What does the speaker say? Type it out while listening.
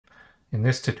In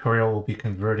this tutorial, we'll be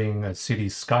converting a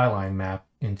city's skyline map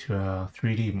into a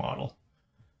 3D model.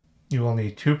 You will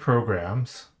need two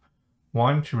programs.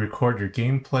 One to record your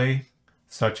gameplay,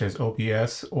 such as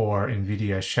OBS or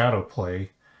NVIDIA Shadowplay.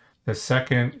 The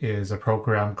second is a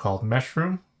program called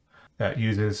Meshroom that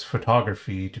uses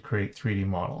photography to create 3D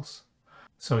models.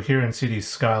 So here in Cities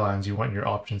Skylines, you want your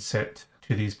options set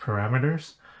to these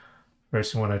parameters.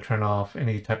 First, you want to turn off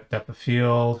any type of depth of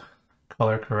field,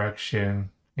 color correction,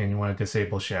 and you want to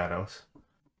disable shadows.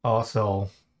 Also,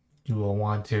 you will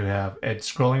want to have edge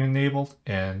scrolling enabled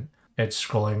and edge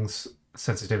scrolling's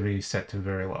sensitivity set to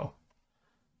very low.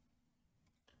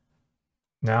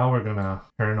 Now we're going to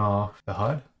turn off the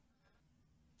HUD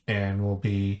and we'll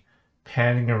be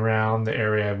panning around the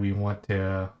area we want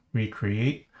to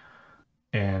recreate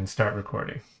and start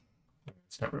recording.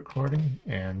 Start recording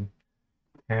and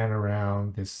pan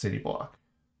around this city block.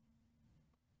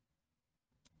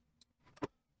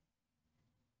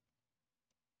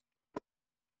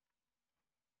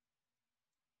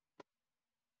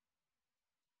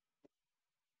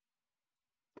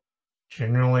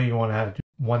 Generally, you want to have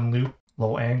one loop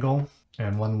low angle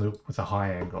and one loop with a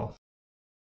high angle.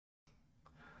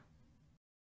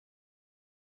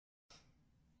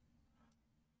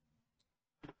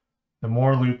 The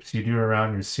more loops you do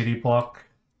around your city block,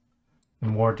 the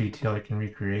more detail you can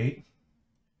recreate,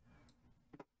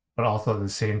 but also at the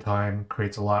same time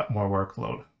creates a lot more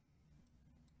workload.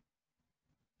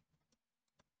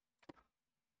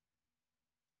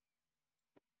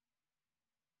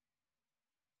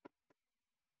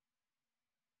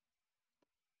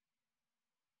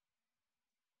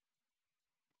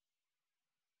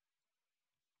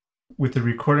 With the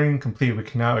recording complete, we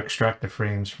can now extract the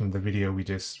frames from the video we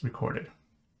just recorded.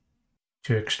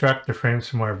 To extract the frames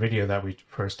from our video that we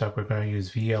first up, we're going to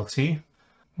use VLC.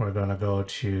 We're going to go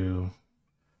to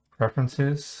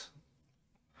Preferences,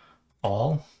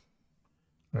 All.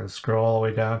 We're going to scroll all the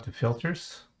way down to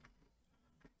Filters.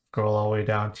 Scroll all the way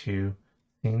down to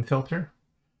Scene Filter.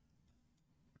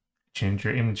 Change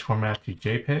your image format to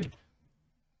JPEG.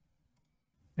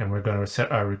 And we're going to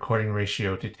set our recording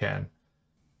ratio to 10.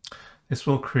 This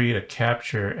will create a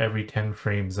capture every 10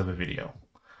 frames of a video.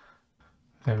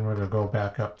 Then we're going to go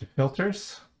back up to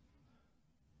Filters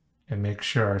and make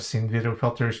sure our Scene Video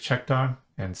Filter is checked on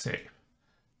and save.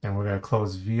 And we're going to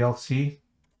close VLC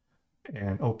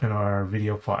and open our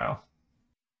video file.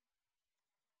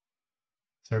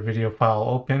 So our video file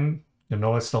open, you'll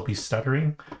notice there'll be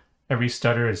stuttering. Every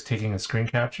stutter is taking a screen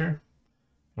capture.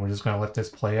 And we're just going to let this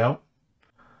play out.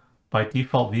 By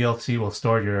default, VLC will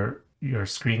store your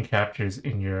screen captures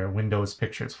in your Windows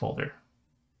Pictures folder.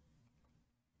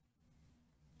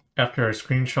 After our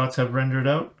screenshots have rendered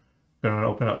out, we're going to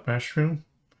open up Meshroom.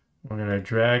 We're going to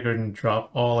drag and drop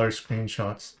all our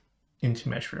screenshots into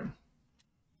Meshroom.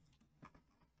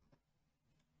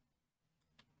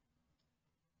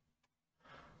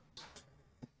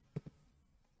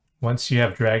 Once you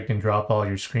have dragged and dropped all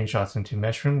your screenshots into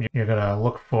Meshroom, you're going to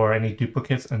look for any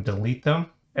duplicates and delete them,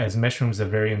 as Meshroom is a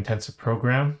very intensive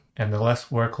program, and the less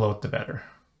workload, the better.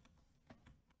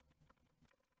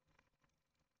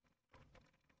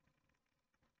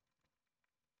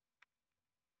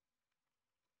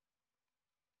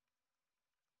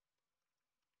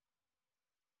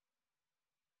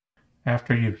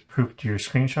 After you've proofed your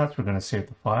screenshots, we're going to save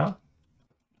the file.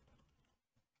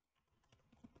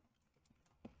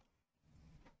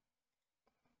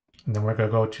 And then we're going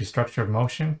to go to Structure of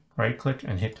Motion, right-click,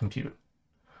 and hit Compute.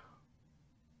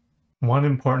 One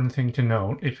important thing to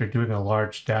note, if you're doing a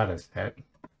large data set,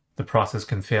 the process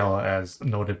can fail as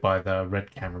noted by the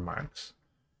red camera marks.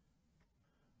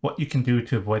 What you can do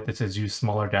to avoid this is use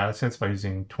smaller data sets by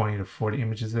using 20 to 40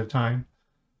 images at a time.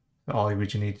 All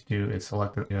you need to do is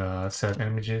select a set of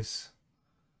images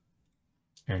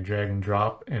and drag and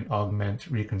drop and augment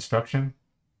reconstruction.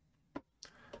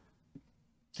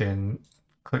 Then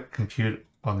click Compute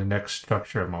on the next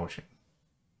Structure of Motion.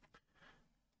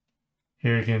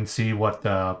 Here you can see what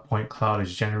the point cloud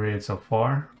has generated so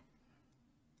far.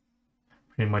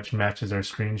 Pretty much matches our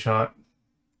screenshot.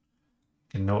 You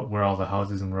can note where all the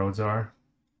houses and roads are.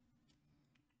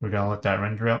 We're going to let that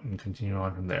render out and continue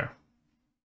on from there.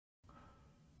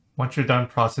 Once you're done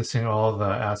processing all the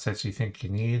assets you think you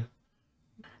need,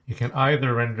 you can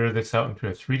either render this out into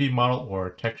a 3D model or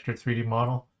a textured 3D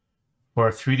model. For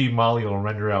a 3D model, you'll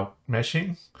render out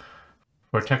meshing.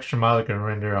 For a texture model, you can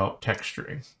render out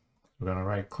texturing. We're going to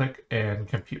right click and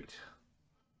compute.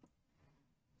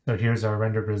 So here's our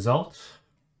rendered result.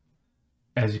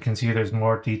 As you can see, there's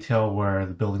more detail where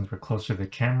the buildings were closer to the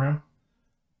camera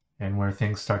and where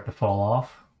things start to fall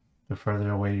off the further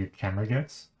away your camera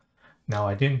gets. Now,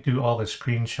 I didn't do all the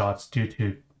screenshots due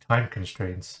to time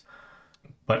constraints,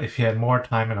 but if you had more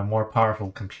time and a more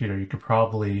powerful computer, you could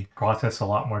probably process a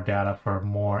lot more data for a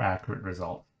more accurate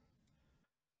result.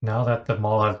 Now that the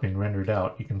model has been rendered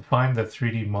out, you can find the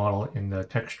 3D model in the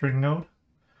texturing node,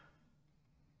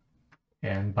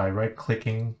 and by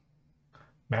right-clicking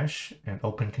Mesh and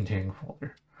Open Containing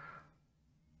Folder.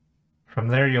 From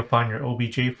there, you'll find your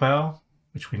OBJ file,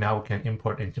 which we now can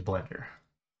import into Blender.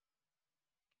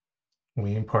 When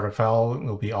we import a file, it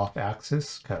will be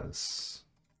off-axis because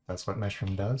that's what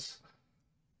Meshroom does.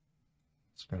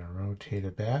 It's going to rotate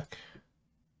it back.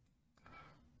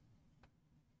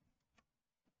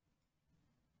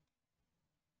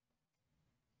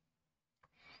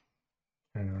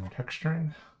 Turn on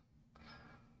texturing.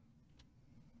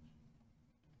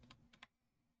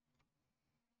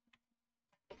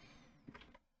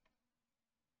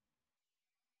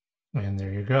 And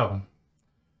there you go.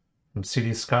 From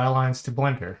City Skylines to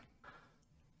Blender.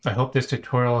 I hope this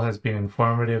tutorial has been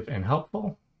informative and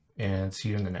helpful, and see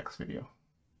you in the next video.